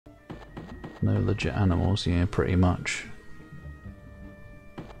No legit animals, yeah, pretty much.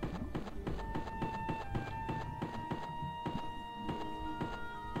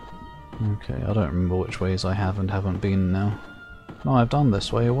 Okay, I don't remember which ways I have and haven't been now. No, I've done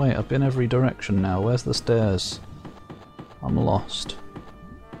this way. Wait, I've been every direction now. Where's the stairs? I'm lost.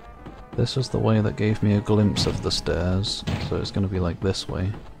 This is the way that gave me a glimpse of the stairs, so it's going to be like this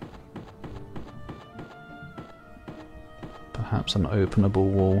way. Perhaps an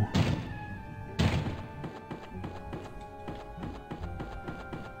openable wall.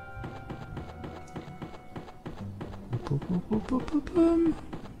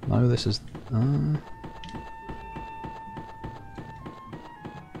 No, this is...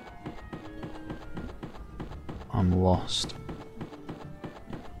 I'm lost.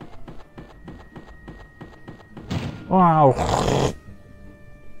 Wow!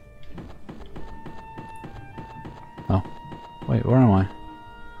 Oh. Wait, where am I?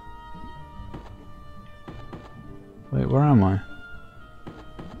 Wait, where am I?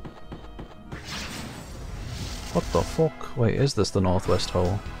 What the fuck? Wait, is this the northwest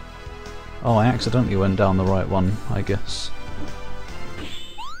hole? Oh, I accidentally went down the right one, I guess.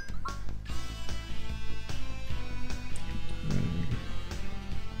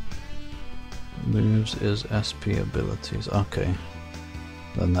 Moves is SP abilities. Okay.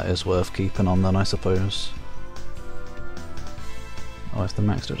 Then that is worth keeping on then, I suppose. Oh, if the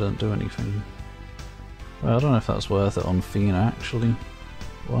maxed it doesn't do anything. Well, I don't know if that's worth it on Fina, actually.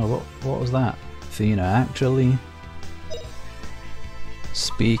 Wow, what was that? Fina, actually?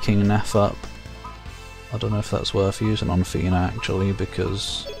 Speaking Neff up. I don't know if that's worth using on Fina, actually,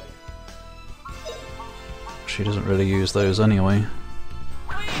 because she doesn't really use those anyway.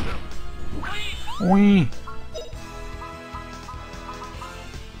 Whee!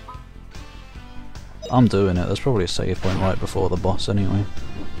 I'm doing it. There's probably a save point right before the boss anyway.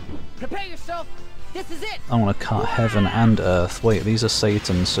 Prepare yourself. This is it. I want to cut heaven and earth. Wait, these are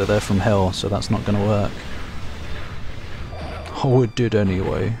Satans, so they're from hell, so that's not going to work. Oh, it did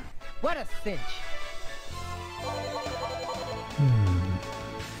anyway. What a cinch.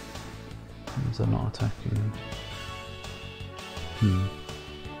 They're not attacking.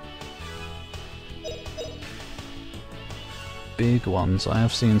 Big ones. I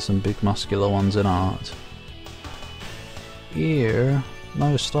have seen some big muscular ones in art. Ear?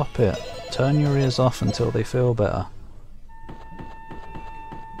 No, stop it. Turn your ears off until they feel better.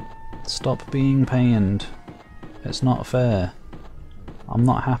 Stop being pained. It's not fair. I'm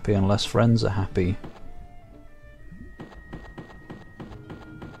not happy unless friends are happy.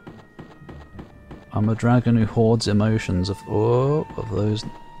 I'm a dragon who hoards emotions of those.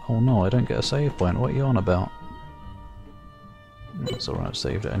 Oh no, I don't get a save point. What are you on about? It's alright, I've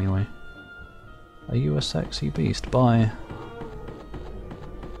saved it anyway. Are you a sexy beast? Bye.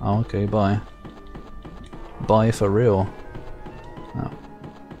 Oh, okay, bye. Bye for real. Oh.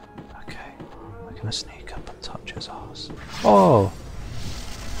 Okay. We're gonna sneak up and touch his ass. Oh!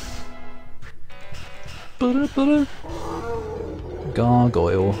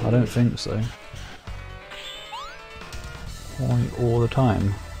 Gargoyle? I don't think so. Why all the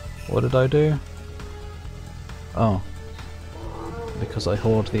time? What did I do? Oh. Because I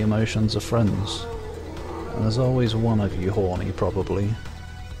hoard the emotions of friends. And there's always one of you horny, probably.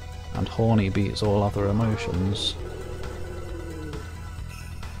 And horny beats all other emotions.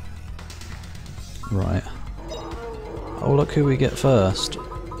 Right. Oh, look who we get first.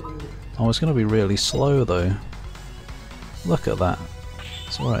 Oh, it's going to be really slow though. Look at that.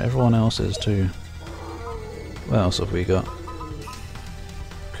 It's alright, everyone else is too. What else have we got?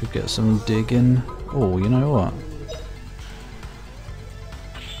 Could get some digging. Oh, you know what?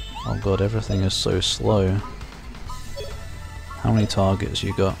 Oh god, everything is so slow. How many targets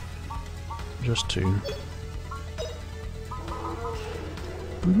you got? Just 2.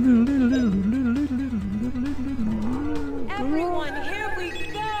 Everyone, here we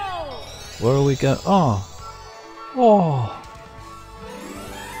go. Where are we go? Oh! Oh!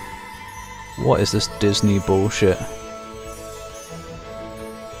 What is this Disney bullshit?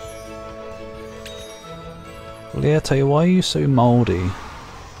 Liete, why are you so mouldy?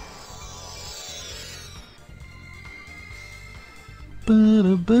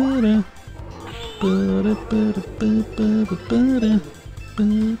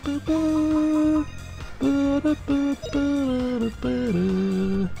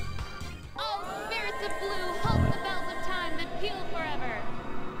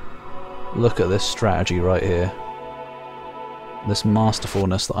 Look at this strategy right here. This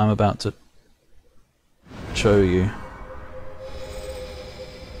masterfulness that I'm about to show you.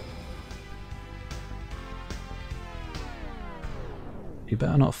 You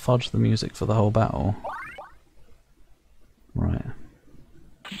better not fudge the music for the whole battle. Right.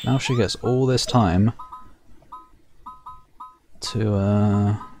 Now she gets all this time to,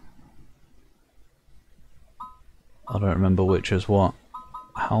 I don't remember which is what.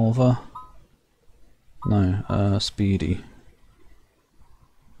 Halva? No, Speedy.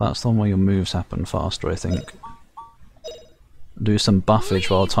 That's the one where your moves happen faster, I think. Do some buffage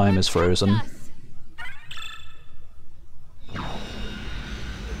while time is frozen.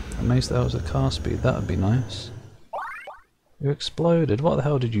 Amazed that was a car speed, that would be nice. You exploded, what the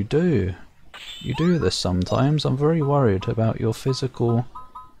hell did you do? You do this sometimes, I'm very worried about your physical,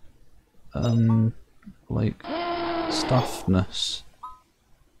 like, stuffness.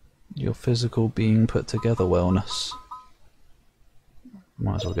 Your physical being put together wellness.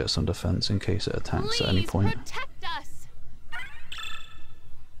 Might as well get some defense in case it attacks at any point. Protect us.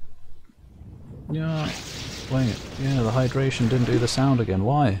 Yeah, wait, yeah, the hydration didn't do the sound again,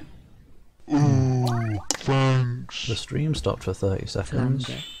 why? Oh, thanks. The stream stopped for 30 seconds.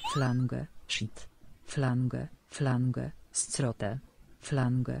 Flange, shit. Flange, strote.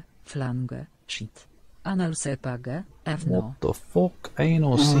 Flange, shit. Anal sepage, evno. What the fuck?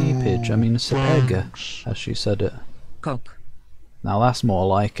 Anal seepage, I mean sepege, as she said it. Cock. Now that's more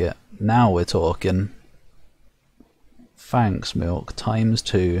like it. Now we're talking. Thanks, milk. Times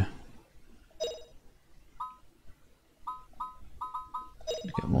 2.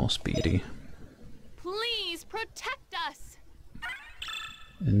 Get more speedy. Please protect us.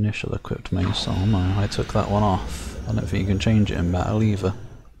 Initial equipped mace. Oh no, I took that one off. I don't think you can change it in battle either.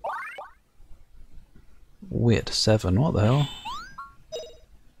 Wit 7. What the hell?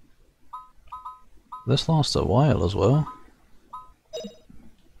 This lasts a while as well.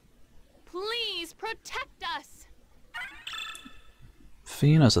 Please protect us.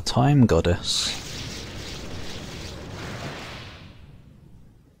 Fina's a time goddess.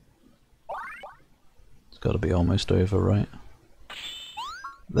 It's gotta be almost over, right?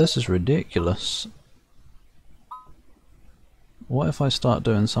 This is ridiculous. What if I start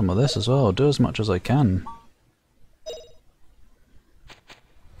doing some of this as well? Do as much as I can.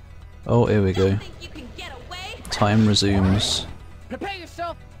 Oh, here we go. Think you can get away? Time resumes. Prepare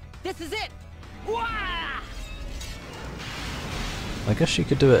yourself. This is it. Wah! I guess she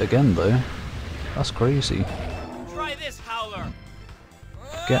could do it again though. That's crazy. Try this, Howler.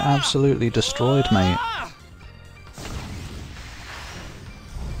 Get absolutely destroyed, mate.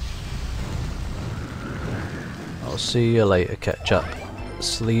 I'll see you later, Ketchup.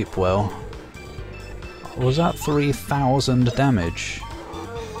 Sleep well. Was that 3,000 damage?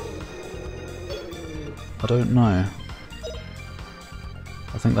 I don't know.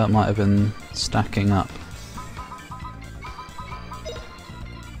 I think that might have been stacking up.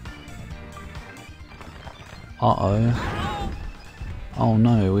 Uh-oh. Oh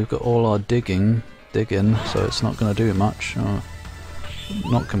no, we've got all our digging, so it's not going to do much.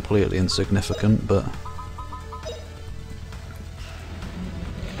 Not completely insignificant, but...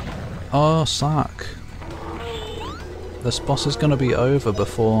 Oh, suck. This boss is going to be over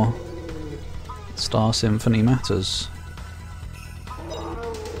before Star Symphony matters.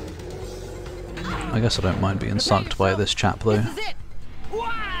 I guess I don't mind being sucked by this chap though. This is it.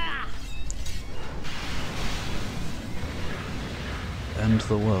 Wah! End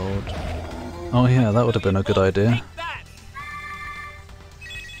the world. Oh yeah, that would have been a good idea. That.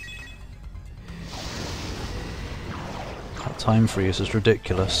 That time freeze is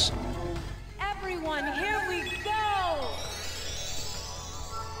ridiculous. Everyone, here we go.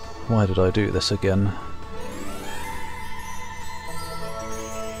 Why did I do this again?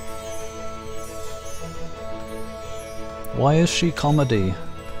 Why is she comedy?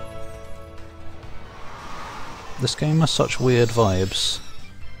 This game has such weird vibes.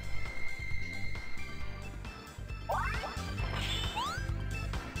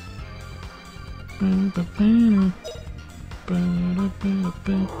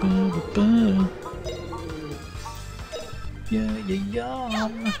 Yeah.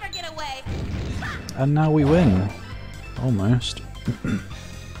 Never get away. And now we win. Almost.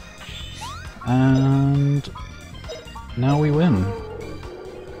 And now we win.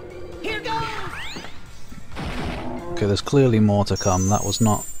 Here goes. Okay, there's clearly more to come. That was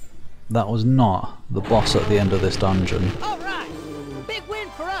not the boss at the end of this dungeon. All right. Big win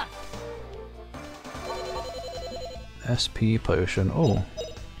for us. SP potion. Oh.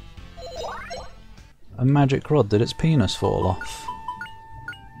 A magic rod. Did its penis fall off?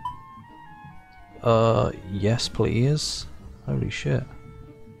 Yes please. Holy shit.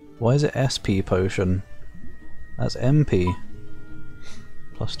 Why is it SP potion? That's MP.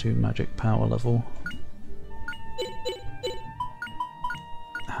 +2 magic power level.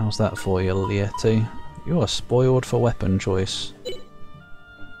 How's that for you, Lieti? You are spoiled for weapon choice.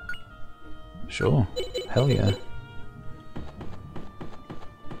 Sure. Hell yeah.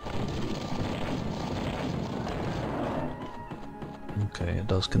 Okay, it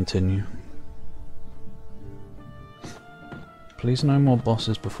does continue. Please no more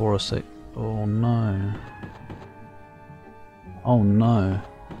bosses before I say... Oh no. Oh no.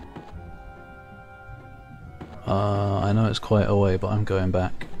 I know it's quite a way, but I'm going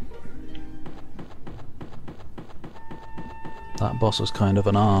back. That boss was kind of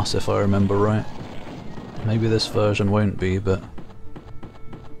an arse, if I remember right. Maybe this version won't be, but...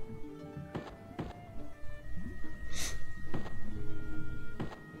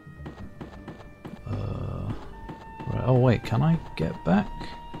 Right, oh wait, can I get back?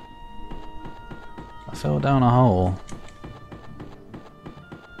 I fell down a hole.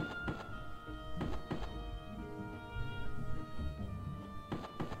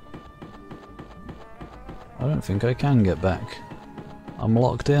 I don't think I can get back. I'm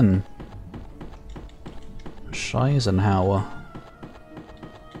locked in. Scheisenhauer.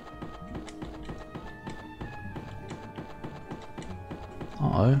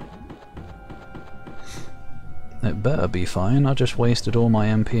 Uh-oh. It better be fine, I just wasted all my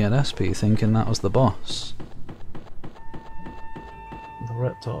MP and SP thinking that was the boss. The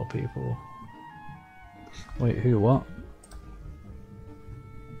reptile people. Wait, who, what?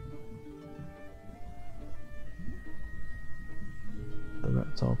 The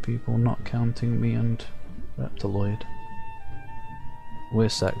reptile people not counting me and Reptiloid. We're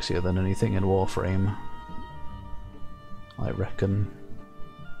sexier than anything in Warframe, I reckon.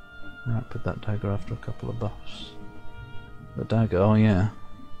 Right, put that dagger after a couple of buffs. The dagger, oh yeah.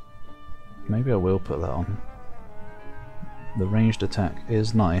 Maybe I will put that on. The ranged attack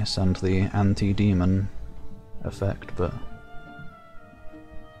is nice and the anti-demon effect, but...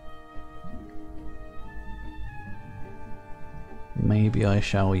 maybe I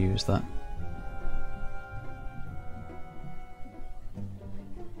shall use that.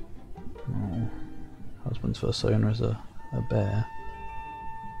 Oh, husband's persona is a bear.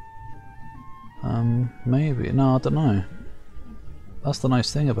 Maybe. No, I don't know. That's the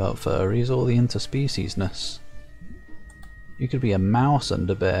nice thing about furries, all the interspeciesness. You could be a mouse and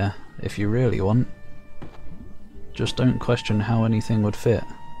a bear, if you really want. Just don't question how anything would fit.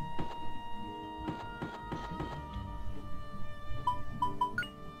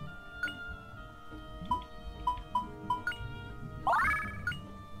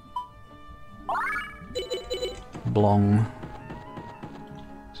 Blong.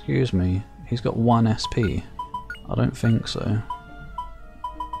 Excuse me, he's got 1 SP. I don't think so.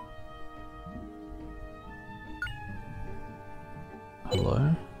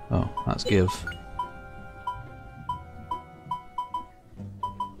 Hello? Oh, that's give.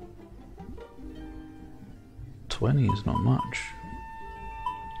 $20 is not much.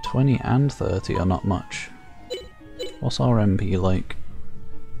 20 and 30 are not much. What's our MP like?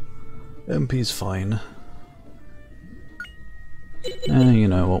 MP's fine. You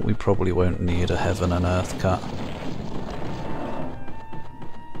know what, we probably won't need a heaven and earth cut.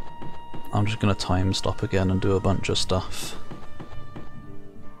 I'm just gonna time stop again and do a bunch of stuff.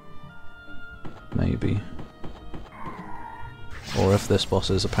 Maybe. Or if this boss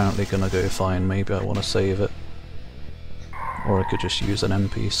is apparently gonna go fine, maybe I want to save it. Or I could just use an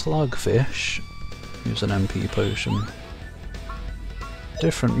MP slugfish. Use an MP potion.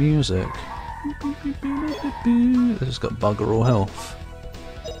 Different music. This has got bugger all health.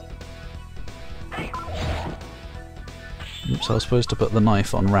 Oops, I was supposed to put the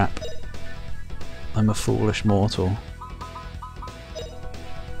knife on wrap. I'm a foolish mortal.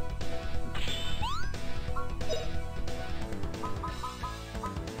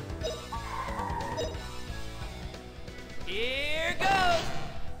 Here goes.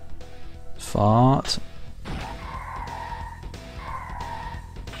 Fart.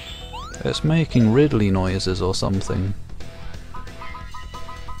 It's making Ridley noises or something.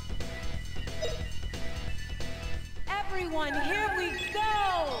 Everyone, here we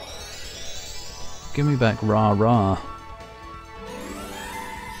go! Give me back rah rah.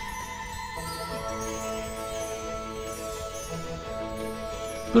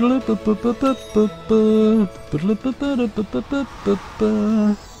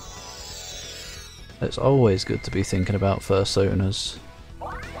 It's always good to be thinking about fursonas.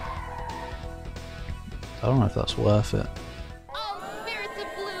 I don't know if that's worth it. All spirits of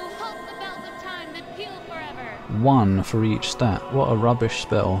blue, halt the bells of time that peal forever. 1 for each stat. What a rubbish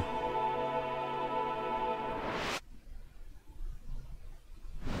spell.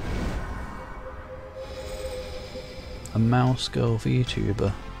 A mouse girl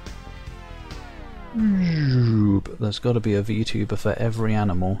VTuber. There's got to be a VTuber for every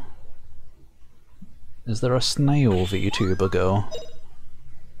animal. Is there a snail VTuber girl?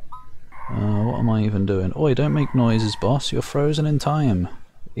 What am I even doing? Oi, don't make noises, boss. You're frozen in time.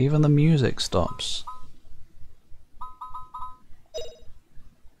 Even the music stops.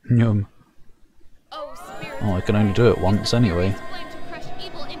 Yum. Oh, I can only do it once anyway.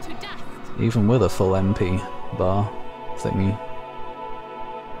 Even with a full MP bar thingy.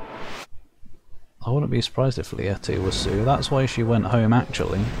 I wouldn't be surprised if Lieti was Sue. That's why she went home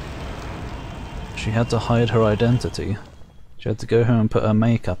actually. She had to hide her identity. She had to go home and put her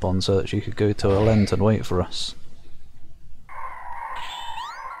makeup on so that she could go to a Lent and wait for us.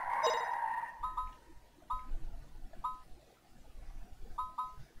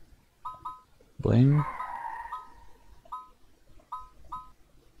 Bling.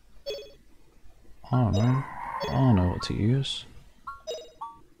 I don't know. I don't know what to use.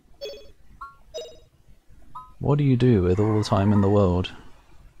 What do you do with all the time in the world?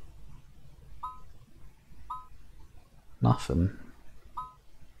 Nothing.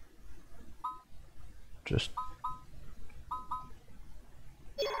 Just...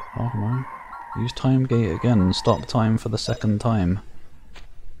 I don't know. Use time gate again and stop time for the second time.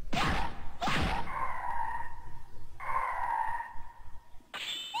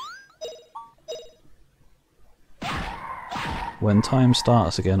 When time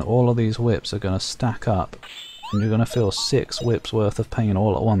starts again, all of these whips are going to stack up, and you're going to feel 6 whips worth of pain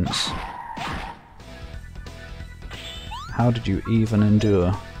all at once. How did you even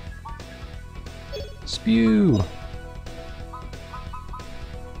endure? Spew!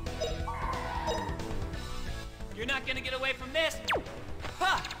 You're not gonna get away from this!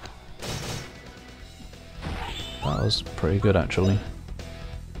 Ha! That was pretty good actually.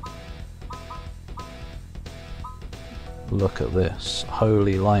 Look at this.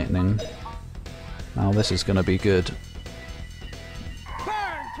 Holy lightning. Now this is gonna be good.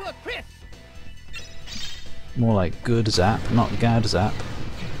 Burn to a crisp! More like good zap, not gad zap.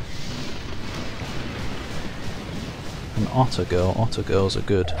 An otter girl. Otter girls are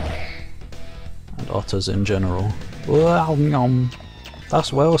good. And otters in general. Wow, nom.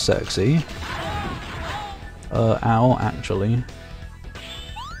 That's well sexy. Ow, actually.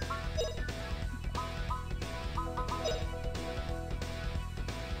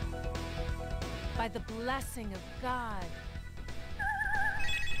 By the blessing of God.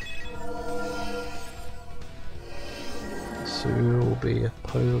 Sue will be a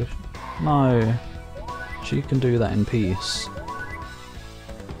Polish... No! She can do that in peace.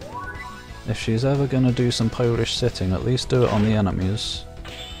 If she's ever gonna do some Polish sitting, at least do it on the enemies.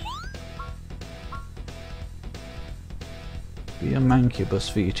 Be a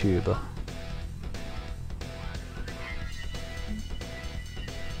Mancubus VTuber.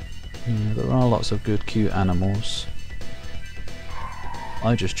 Yeah, there are lots of good cute animals.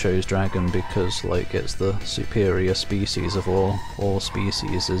 I just chose dragon because, like, it's the superior species of all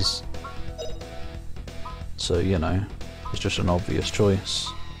species is. So, you know, it's just an obvious choice.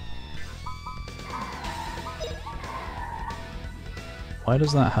 Why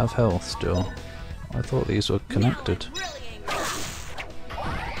does that have health still? I thought these were connected.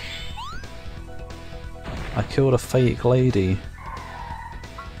 I killed a fake lady.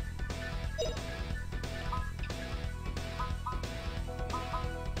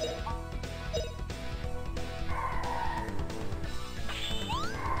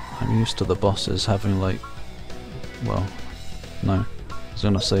 I'm used to the bosses having like... well, no. I was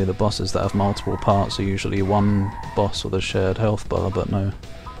gonna say the bosses that have multiple parts are usually one boss with a shared health bar, but no.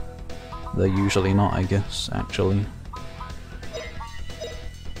 They're usually not, I guess, actually.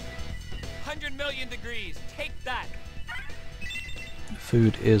 100 million degrees, take that!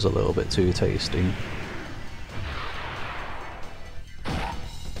 Food is a little bit too tasty.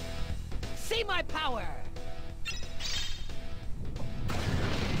 See my power!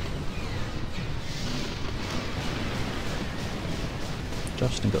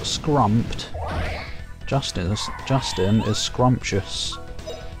 Justin got scrumped. Justin is scrumptious.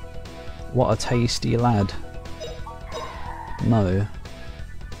 What a tasty lad. No.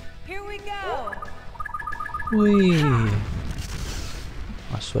 Here we go. Whee!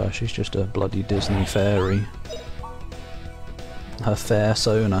 I swear she's just a bloody Disney fairy. Her fair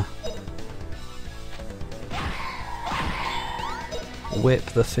Sona. Whip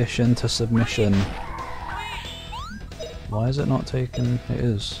the fish into submission. Why is it not taken? It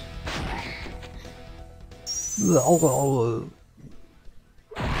is. See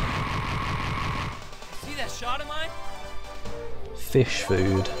that shot of mine? Fish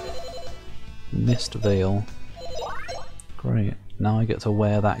food. Mist veil. Great. Now I get to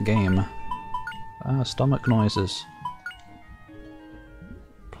wear that game. Ah, stomach noises.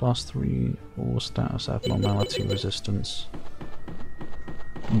 +3 all status abnormality resistance.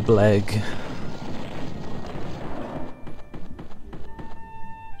 Bleg.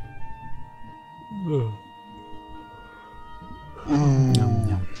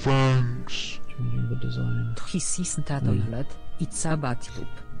 Thanks. Changing the design. His isn't a toilet, it's a bathtub.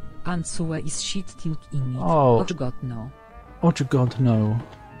 Ansue is shit tube in it. Oh. Oh god no. Oh dear god, no.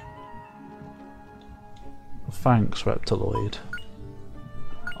 Thanks, Reptiloid.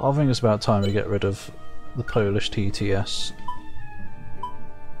 I think it's about time we get rid of the Polish TTS.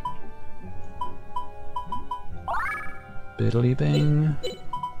 Biddly bing.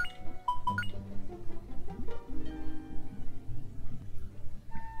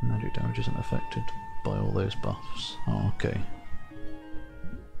 Magic damage isn't affected by all those buffs. Oh, okay.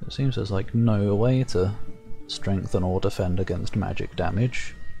 It seems there's like no way to strengthen or defend against magic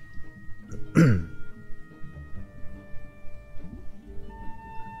damage.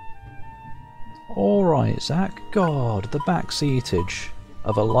 Alright, Zach. God, the backseatage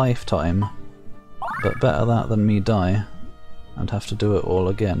of a lifetime. But better that than me die and have to do it all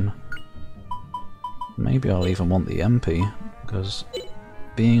again. Maybe I'll even want the MP, because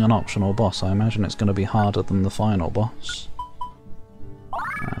being an optional boss, I imagine it's going to be harder than the final boss.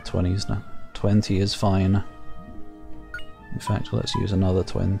 20's now. 20 is fine. In fact, let's use another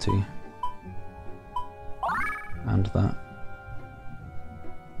 20. And that.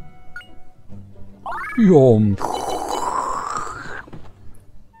 Yum!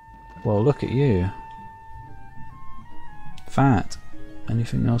 Well, look at you. Fat.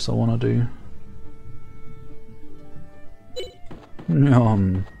 Anything else I want to do?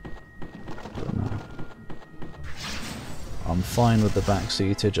 Yum. Don't know. I'm fine with the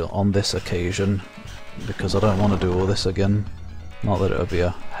backseatage on this occasion, because I don't want to do all this again. Not that it would be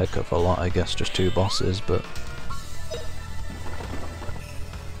a heck of a lot, I guess, just 2 bosses, but...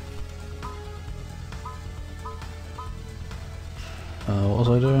 what was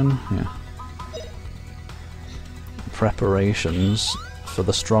I doing? Yeah. Preparations for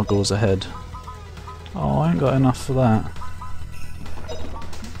the struggles ahead. Oh, I ain't got enough for that.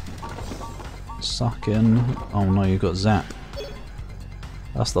 Suck in. Oh no, you got zap.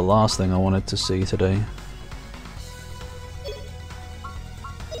 That's the last thing I wanted to see today.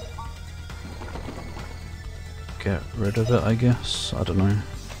 Get rid of it, I guess. I don't know.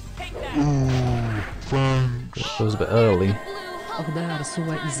 Thanks. It was a bit early. Order Sue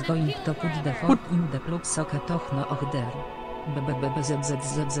is going to put the fork in the plug socket of no order.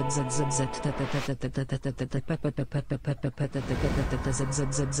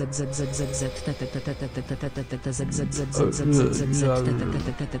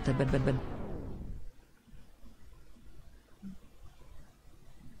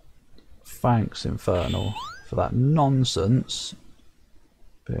 Thanks, Infernal, for that nonsense.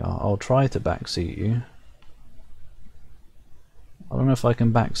 But yeah, I'll try to backseat you. I don't know if I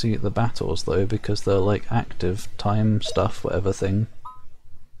can backseat the battles though, because they're like active time stuff, whatever thing.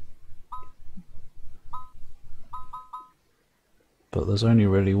 But there's only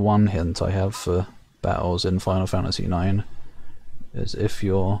really one hint I have for battles in Final Fantasy IX, is if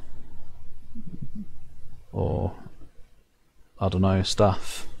you're, or I don't know,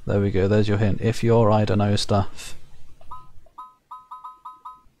 stuff. There we go, there's your hint. If you're I don't know stuff.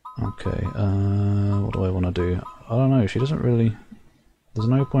 Okay, what do I want to do? I don't know, she doesn't really... There's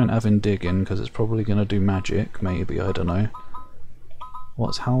no point having digging, because it's probably going to do magic, maybe, I don't know.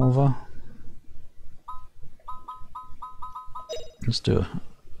 What's Halva? Let's do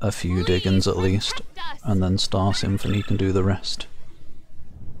a few diggings at least, and then Star Symphony can do the rest.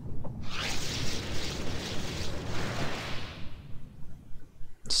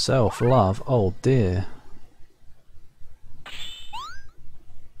 Self-love, oh dear.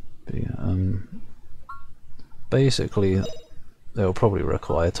 But yeah, basically, they'll probably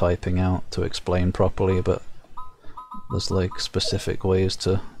require typing out to explain properly, but there's like specific ways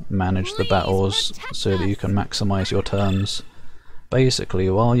to manage the battles so that you can maximize your turns. Basically,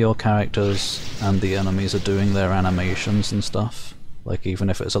 while your characters and the enemies are doing their animations and stuff, like even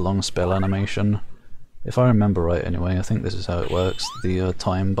if it's a long spell animation, if I remember right anyway, I think this is how it works, the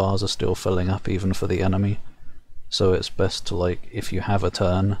time bars are still filling up even for the enemy. So it's best to, like, if you have a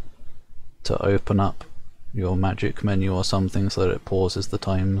turn, to open up your magic menu or something so that it pauses the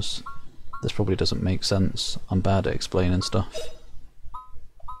times. This probably doesn't make sense. I'm bad at explaining stuff.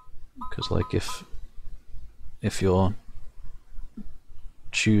 Because like if you're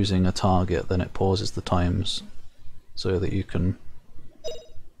choosing a target, then it pauses the times so that you can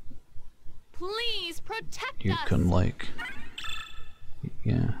Please protect you us. can like,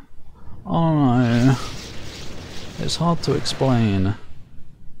 yeah. Oh no, It's hard to explain.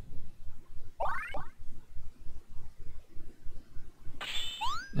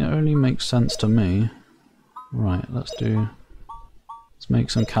 It only makes sense to me. Right, let's make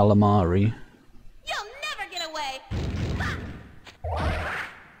some calamari. You'll never get away!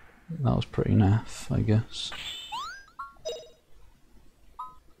 That was pretty naff, I guess.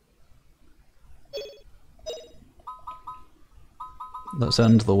 Let's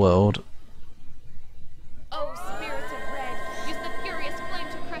end the world. Oh, spirits of red, use the furious flame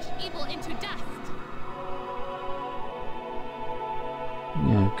to crush evil into dust!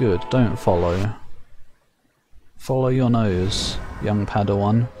 Yeah, good. Don't follow. Follow your nose, young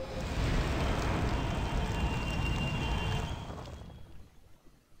Padawan.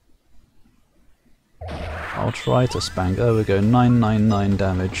 I'll try to spank. There we go, 999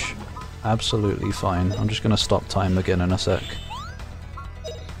 damage. Absolutely fine. I'm just going to stop time again in a sec.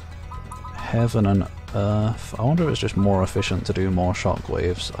 Heaven and Earth. I wonder if it's just more efficient to do more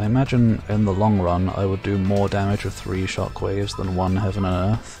shockwaves. I imagine in the long run I would do more damage with 3 shockwaves than 1 Heaven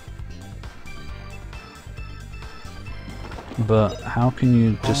and Earth. But how can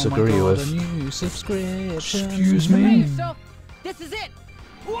you disagree God, with... a new subscription. Excuse me? So, this is it.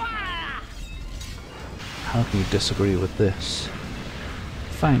 Wah! How can you disagree with this?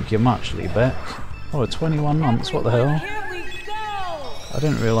 Thank you muchly, Beck. Oh, 21 months, what the hell? Here we go. I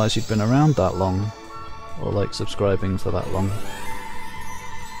didn't realise you'd been around that long. Or like subscribing for that long.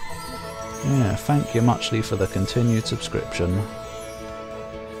 Yeah, thank you muchly for the continued subscription.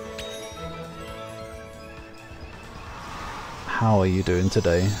 How are you doing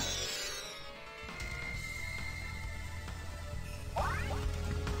today?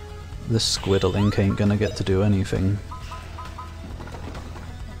 This squiddling ain't gonna get to do anything.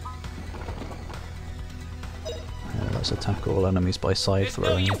 Yeah, let's attack all enemies by side There's no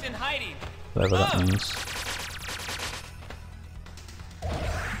throwing. use in hiding. Whatever that means.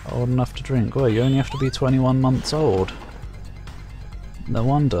 Old enough to drink. Well, you only have to be 21 months old. No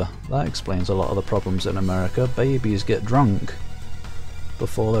wonder. That explains a lot of the problems in America. Babies get drunk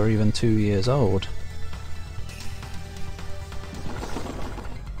before they're even 2 years old.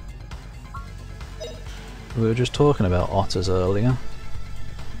 We were just talking about otters earlier.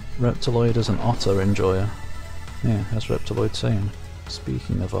 Reptiloid is an otter enjoyer. Yeah, that's Reptiloid saying.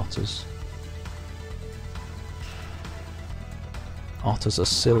 Speaking of otters. Otters are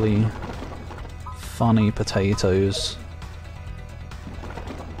silly, funny potatoes.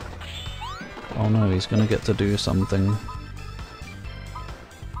 Oh no, he's gonna get to do something.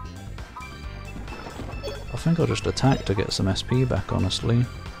 I think I'll just attack to get some SP back, honestly.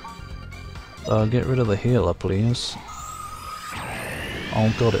 Get rid of the healer, please.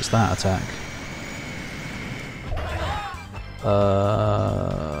 Oh god, it's that attack.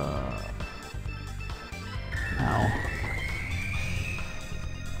 Ow.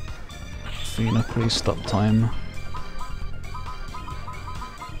 Athena, please stop time.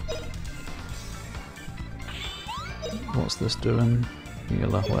 What's this doing?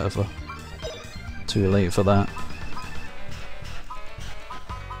 Healer, whatever. Too late for that.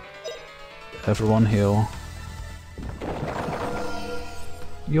 Everyone heal.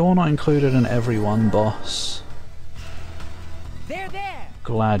 You're not included in every one, boss. There, there.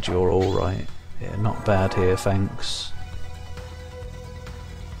 Glad you're alright. Yeah, not bad here, thanks.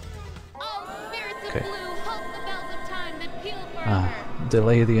 Oh, spirits of Okay. blue, halt the bells of time that peal forever! Ah,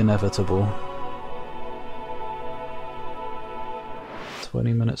 delay the inevitable.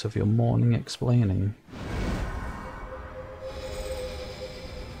 20 minutes of your morning explaining.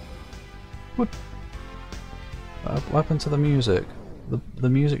 What happened to the music? The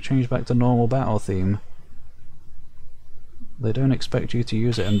music changed back to normal battle theme. They don't expect you to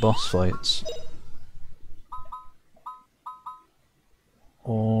use it in boss fights.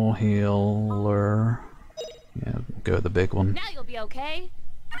 Or healer. Yeah, go with the big one. Now you'll be okay.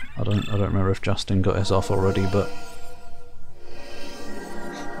 I don't remember if Justin got his off already, but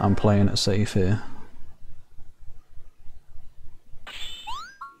I'm playing it safe here.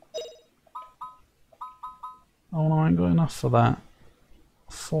 Oh no, I ain't got enough for that.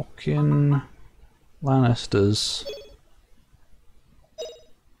 Fucking Lannisters.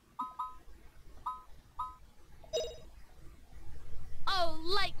 Oh,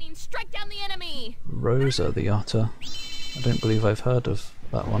 lightning, strike down the enemy! Rosa the Otter. I don't believe I've heard of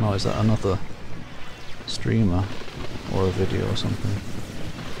that one. Oh, is that another streamer? Or a video or something?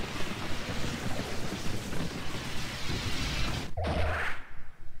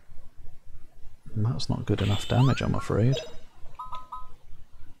 That's not good enough damage, I'm afraid.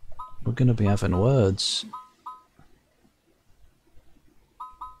 We're gonna be having words.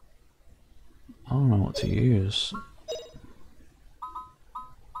 I don't know what to use.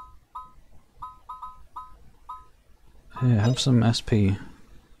 Here, have some SP.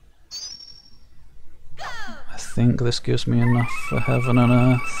 I think this gives me enough for heaven and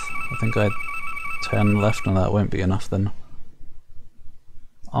earth. I think I had 10 left and that won't be enough then.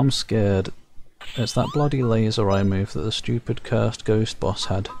 I'm scared. It's that bloody laser eye move that the stupid cursed ghost boss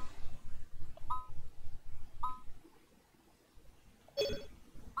had.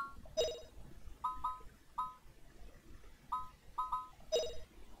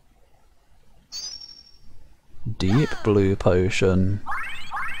 Deep blue potion.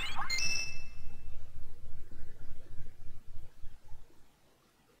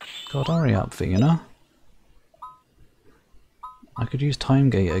 God, hurry up, Fina. I could use time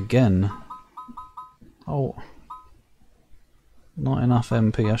gate again. Oh. Not enough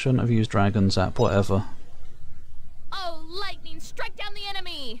MP. I shouldn't have used Dragon Zap, whatever. Oh, lightning, strike down the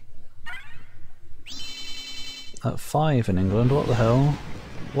enemy! At 5 in England, what the hell?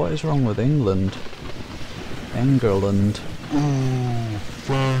 What is wrong with England? England. Ooh,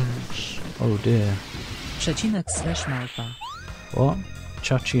 thanks. Oh dear. /małpa. What?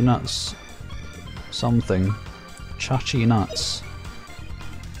 Chachi nuts. Something. Chachi nuts.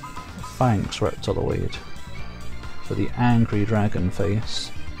 Thanks, Reptiloid. For the angry dragon face.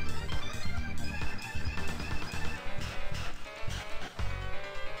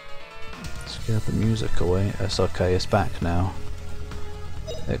 Scared the music away. It's okay, it's back now.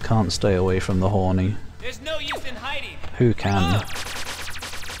 It can't stay away from the horny. There's no use in hiding. Who can?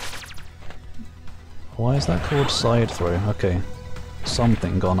 Why is that called side throw? Okay.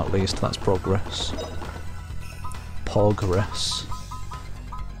 Something gone at least, that's progress. Progress.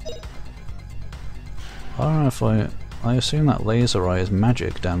 I don't know if I assume that laser eye is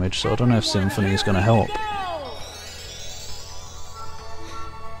magic damage, so I don't know if Symphony is going to help.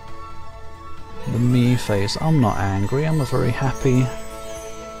 The me face. I'm not angry, I'm a very happy.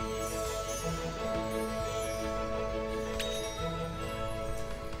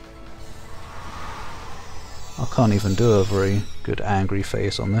 I can't even do a very good angry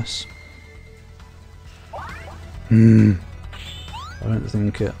face on this. I don't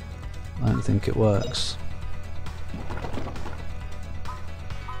think it works.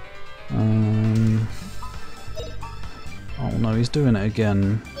 Oh no, he's doing it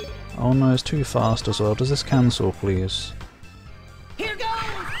again. Oh no, it's too fast as well. Does this cancel, please? Here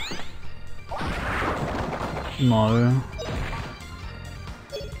goes! No.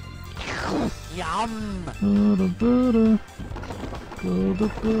 Yum! I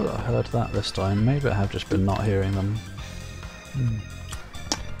heard that this time. Maybe I have just been not hearing them.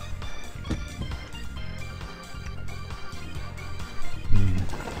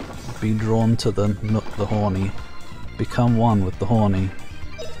 Be drawn to the horny. Become one with the horny.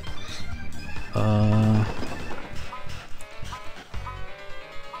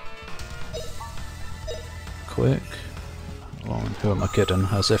 Quick. Oh, who am I kidding?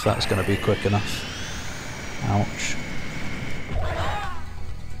 As if that's going to be quick enough. Ouch.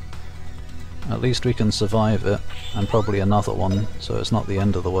 At least we can survive it, and probably another one, so it's not the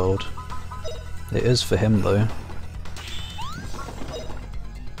end of the world. It is for him though.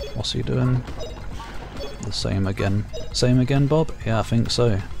 What's he doing? The same again. Same again, Bob? Yeah, I think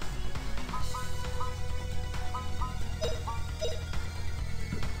so.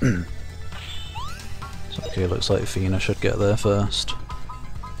 It's okay, looks like Fina should get there first.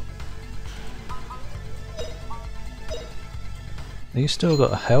 He's still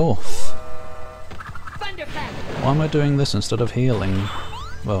got health. Why am I doing this instead of healing?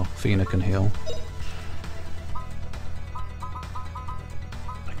 Well, Fina can heal.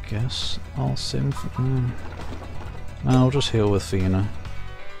 I guess I'll No, I'll just heal with Fina.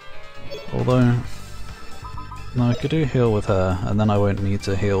 Although, no, I could do heal with her, and then I won't need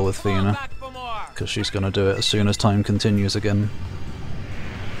to heal with Fina, because she's going to do it as soon as time continues again.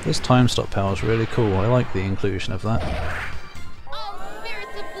 This time stop power is really cool, I like the inclusion of that. Oh,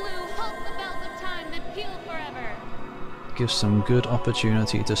 spirits of blue, halt the bells of time that peal forever! Gives some good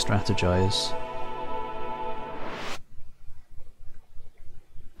opportunity to strategize.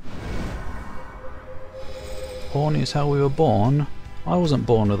 Horny is how we were born? I wasn't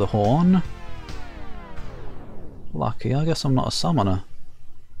born with a horn. Lucky, I guess I'm not a summoner.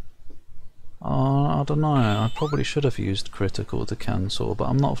 I don't know, I probably should have used critical to cancel, but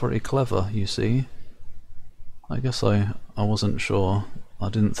I'm not very clever, you see. I guess I wasn't sure. I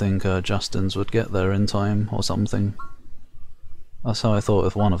didn't think Justin's would get there in time, or something. That's how I thought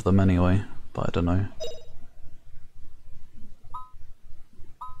with one of them anyway, but I don't know.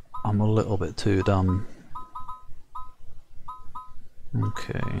 I'm a little bit too dumb.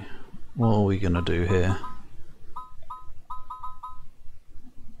 Okay. What are we gonna do here?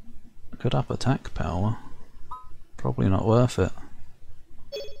 Could up attack power. Probably not worth it.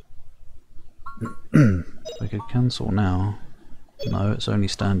 We could cancel now. No, it's only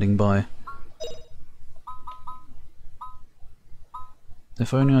standing by.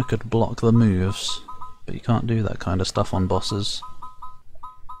 If only I could block the moves, but you can't do that kind of stuff on bosses.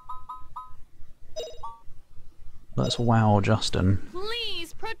 Let's wow Justin.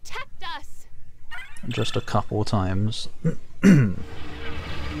 Please protect us. Just a couple times. I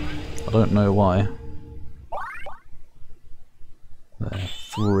don't know why. There,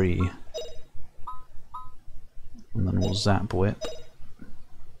 3. And then we'll zap whip.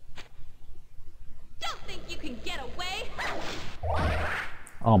 Don't think you can get away.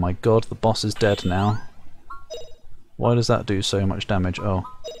 Oh my god, the boss is dead now. Why does that do so much damage? Oh.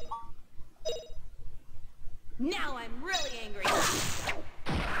 Now I'm really angry.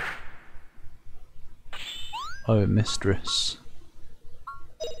 Oh, mistress.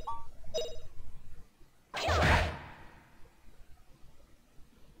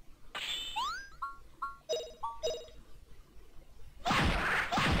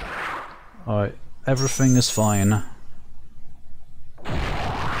 Alright, everything is fine.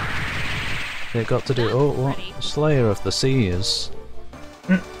 It got to do— oh, what? Slayer of the Seas.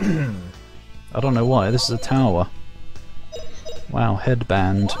 I don't know why, this is a tower. Wow,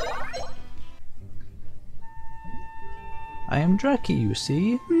 headband. I am Draki, you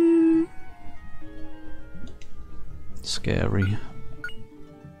see? Scary.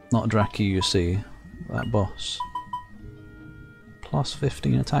 Not Draki, you see. That boss. Plus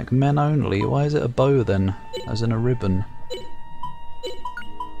 15 attack, men only. Why is it a bow then? As in a ribbon.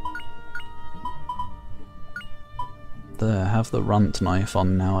 There, have the runt knife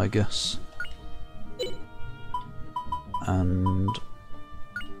on now, I guess. And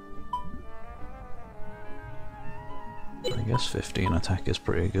I guess 15 attack is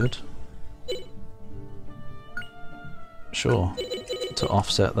pretty good. Sure, to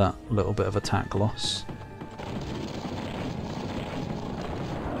offset that little bit of attack loss.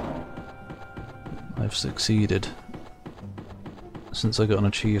 I've succeeded. Since I got an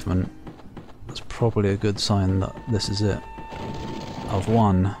achievement, that's probably a good sign that this is it. I've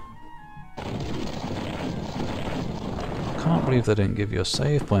won. I can't believe they didn't give you a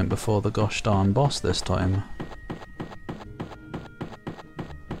save point before the gosh darn boss this time.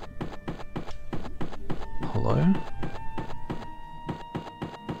 Hello?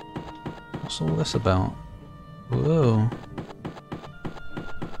 What's all this about? Whoa.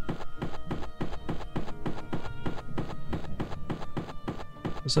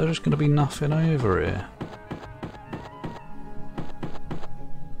 Is there just going to be nothing over here?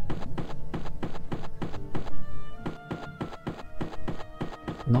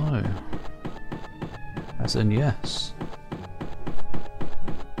 No. As in yes.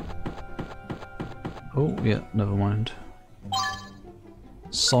 Oh, yeah, never mind.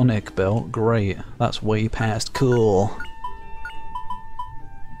 Sonic belt, great. That's way past cool.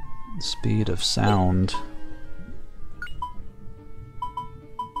 Speed of sound.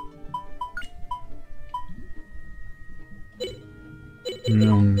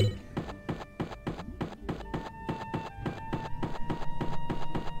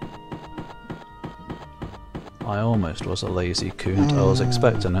 I almost was a lazy coot. I was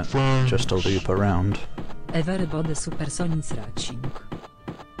expecting it just to loop around. Everybody supersonic racing.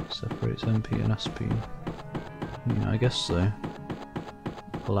 Separates MP and SP. Yeah, I guess so.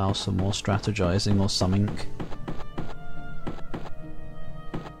 Allow some more strategizing or something.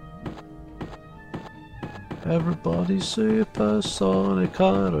 Everybody's supersonic,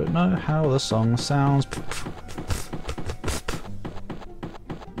 I don't know how the song sounds.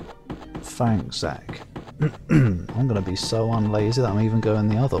 Thanks, Zach. I'm gonna be so unlazy that I'm even going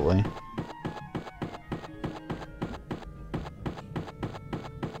the other way.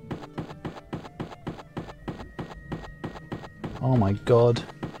 Oh my god.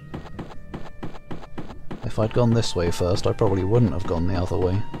 If I'd gone this way first, I probably wouldn't have gone the other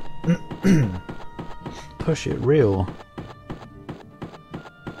way. Push it real.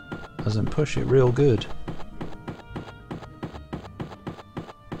 As in push it real good.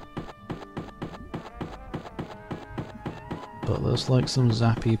 But there's like some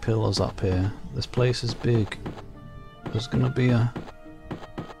zappy pillars up here. This place is big. There's gonna be a...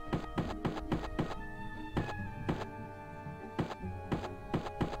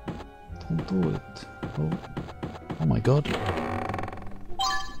 Don't do it. Oh my god.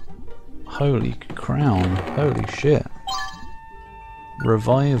 Holy crown. Holy shit.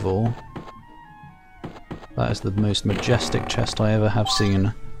 Revival. That is the most majestic chest I ever have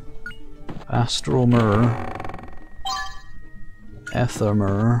seen. Astral Mirror. Ether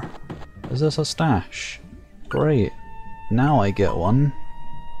Mirror. Is this a stash? Great. Now I get one.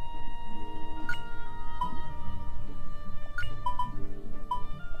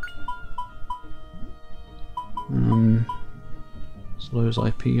 Slows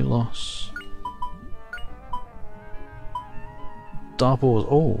IP loss. Doubles.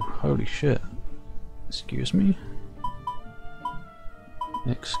 Oh, holy shit. Excuse me?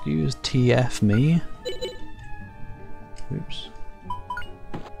 Excuse TF me? Oops.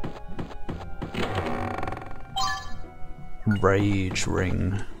 Rage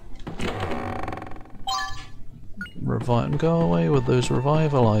Ring. Revive. Go away with those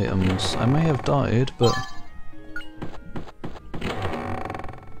revival items. I may have died, but...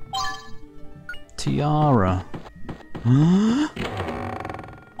 Tiara.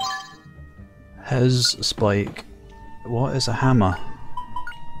 Hez Spike. What is a hammer?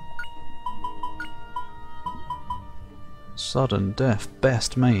 Sudden death.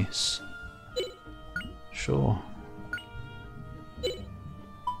 Best mace. Sure.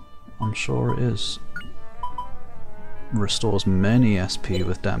 I'm sure it is. Restores many SP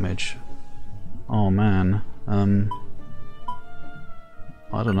with damage. Oh man. I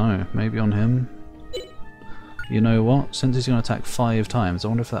don't know. Maybe on him? You know what? Since he's going to attack 5 times, I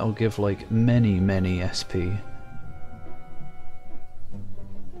wonder if that will give like many SP.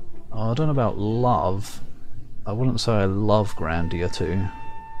 Oh, I don't know about love. I wouldn't say I love Grandia too.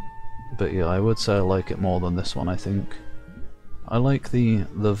 But yeah, I would say I like it more than this one, I think. I like the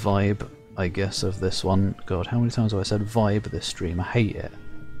vibe, I guess, of this one. God, how many times have I said vibe this stream? I hate it.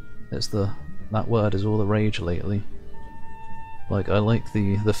 It's that word is all the rage lately. Like, I like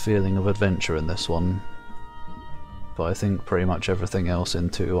the feeling of adventure in this one. But I think pretty much everything else in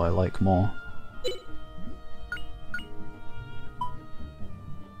 2 I like more.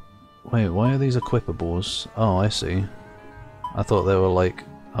 Wait, why are these equipables? Oh, I see. I thought they were like,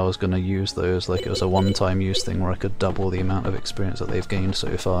 I was gonna use those like it was a one-time use thing where I could double the amount of experience that they've gained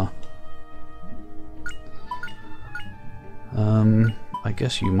so far. I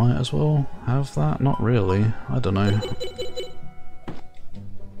guess you might as well have that? Not really. I don't know.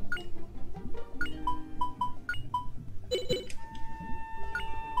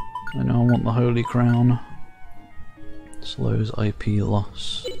 I know I want the Holy Crown. Slows IP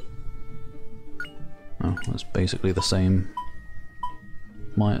loss. Oh, that's basically the same.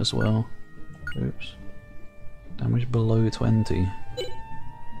 Might as well. Oops. Damage below 20.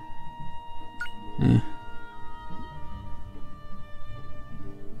 Eh.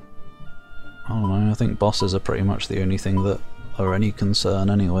 I don't know, I think bosses are pretty much the only thing that are any concern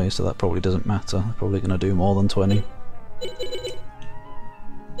anyway, so that probably doesn't matter. They're probably going to do more than 20.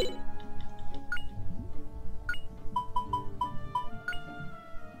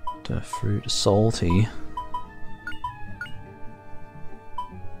 Death fruit salty.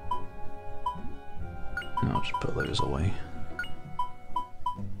 I'll just put those away.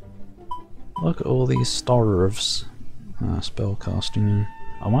 Look at all these starves. Spell casting.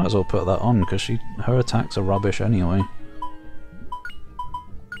 I might as well put that on because her attacks are rubbish anyway.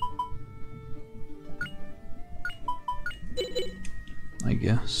 I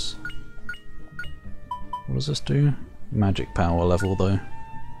guess. What does this do? Magic power level though.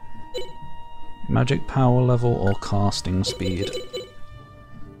 Magic power level or casting speed?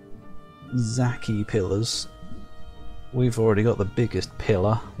 Zaki pillars. We've already got the biggest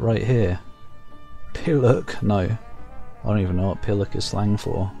pillar right here. Pillock? No. I don't even know what pillock is slang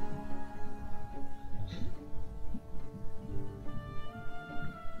for.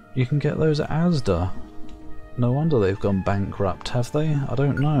 You can get those at Asda. No wonder they've gone bankrupt, have they? I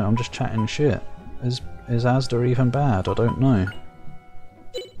don't know, I'm just chatting shit. Is Asda even bad? I don't know.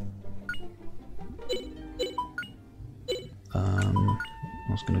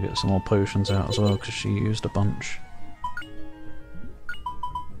 I was going to get some more potions out as well because she used a bunch.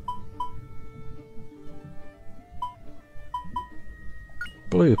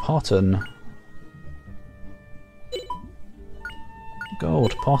 Blue Potten.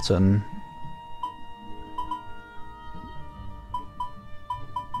 Gold Potten.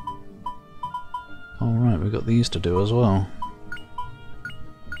 Alright, we've got these to do as well.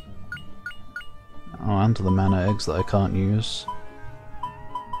 Oh, and the mana eggs that I can't use.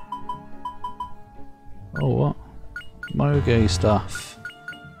 Oh, what? Moge stuff.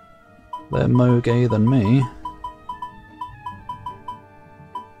 They're Moge than me.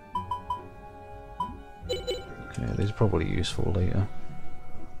 Okay, these are probably useful later.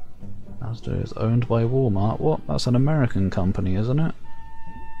 Asda is owned by Walmart. What? That's an American company, isn't it?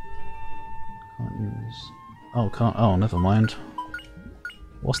 Can't use... Oh, can't... Oh, never mind.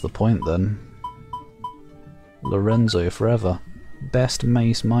 What's the point then? Lorenzo forever. Best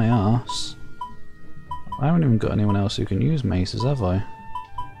mace my ass. I haven't even got anyone else who can use maces, have I?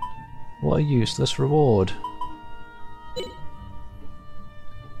 What a useless reward.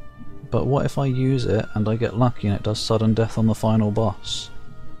 But what if I use it and I get lucky and it does sudden death on the final boss?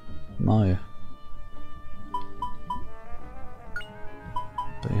 No.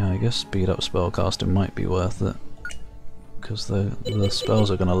 But yeah, I guess speed up spellcasting might be worth it. Because the spells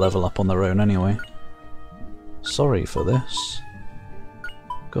are going to level up on their own anyway. Sorry for this.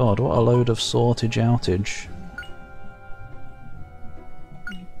 God, what a load of sortage outage.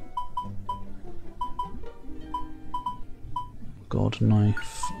 God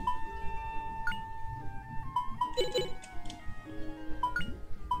knife.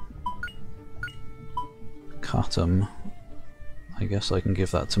 Cut 'em. I guess I can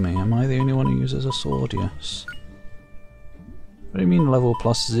give that to me. Am I the only one who uses a sword? Yes. What do you mean level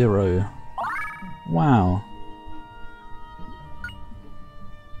plus 0? Wow.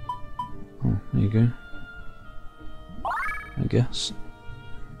 Oh, there you go. I guess.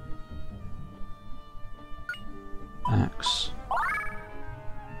 Axe.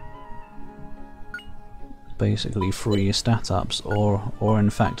 Basically free stat ups, or in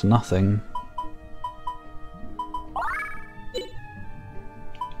fact nothing.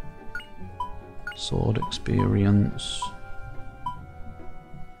 Sword experience.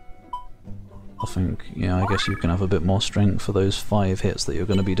 I think, yeah, I guess you can have a bit more strength for those 5 hits that you're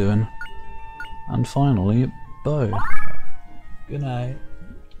going to be doing. And finally, bow. Good night.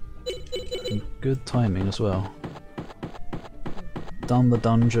 And good timing as well. Done the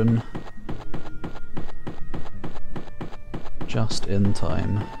dungeon. Just in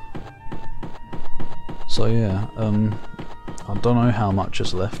time. So yeah, I don't know how much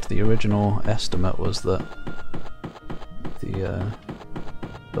is left. The original estimate was that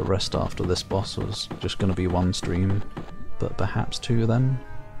the rest after this boss was just going to be 1 stream, but perhaps 2 then?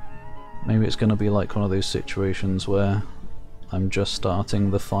 Maybe it's going to be like one of those situations where I'm just starting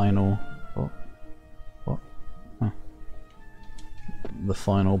the final... What? Oh. The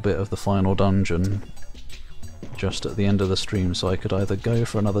final bit of the final dungeon just at the end of the stream, so I could either go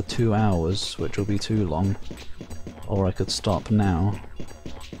for another 2 hours, which will be too long, or I could stop now.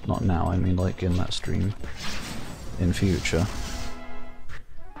 Not now, I mean like in that stream. In future.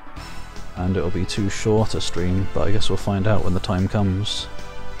 And it'll be too short a stream, but I guess we'll find out when the time comes.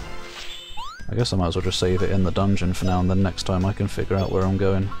 I guess I might as well just save it in the dungeon for now, and then next time I can figure out where I'm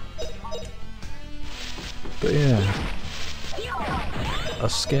going. But yeah. A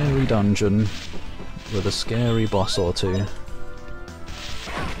scary dungeon with a scary boss or 2.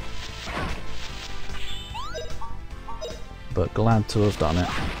 But glad to have done it.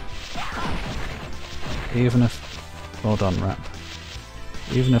 Even if... Well done, Rap.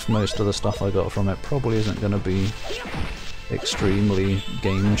 Even if most of the stuff I got from it probably isn't going to be extremely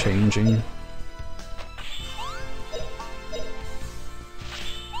game-changing.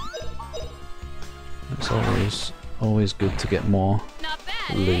 It's always good to get more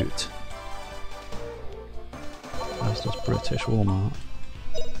loot. There's this British Walmart.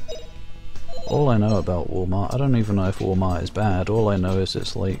 All I know about Walmart, I don't even know if Walmart is bad, all I know is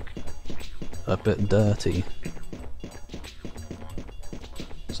it's like a bit dirty.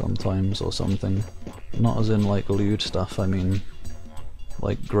 Sometimes or something. Not as in like lewd stuff, I mean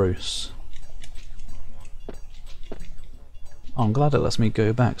like gross. Oh, I'm glad it lets me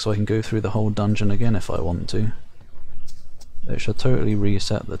go back so I can go through the whole dungeon again if I want to. It should totally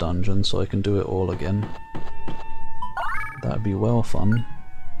reset the dungeon so I can do it all again. That'd be well fun.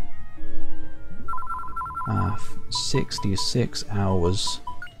 66 hours.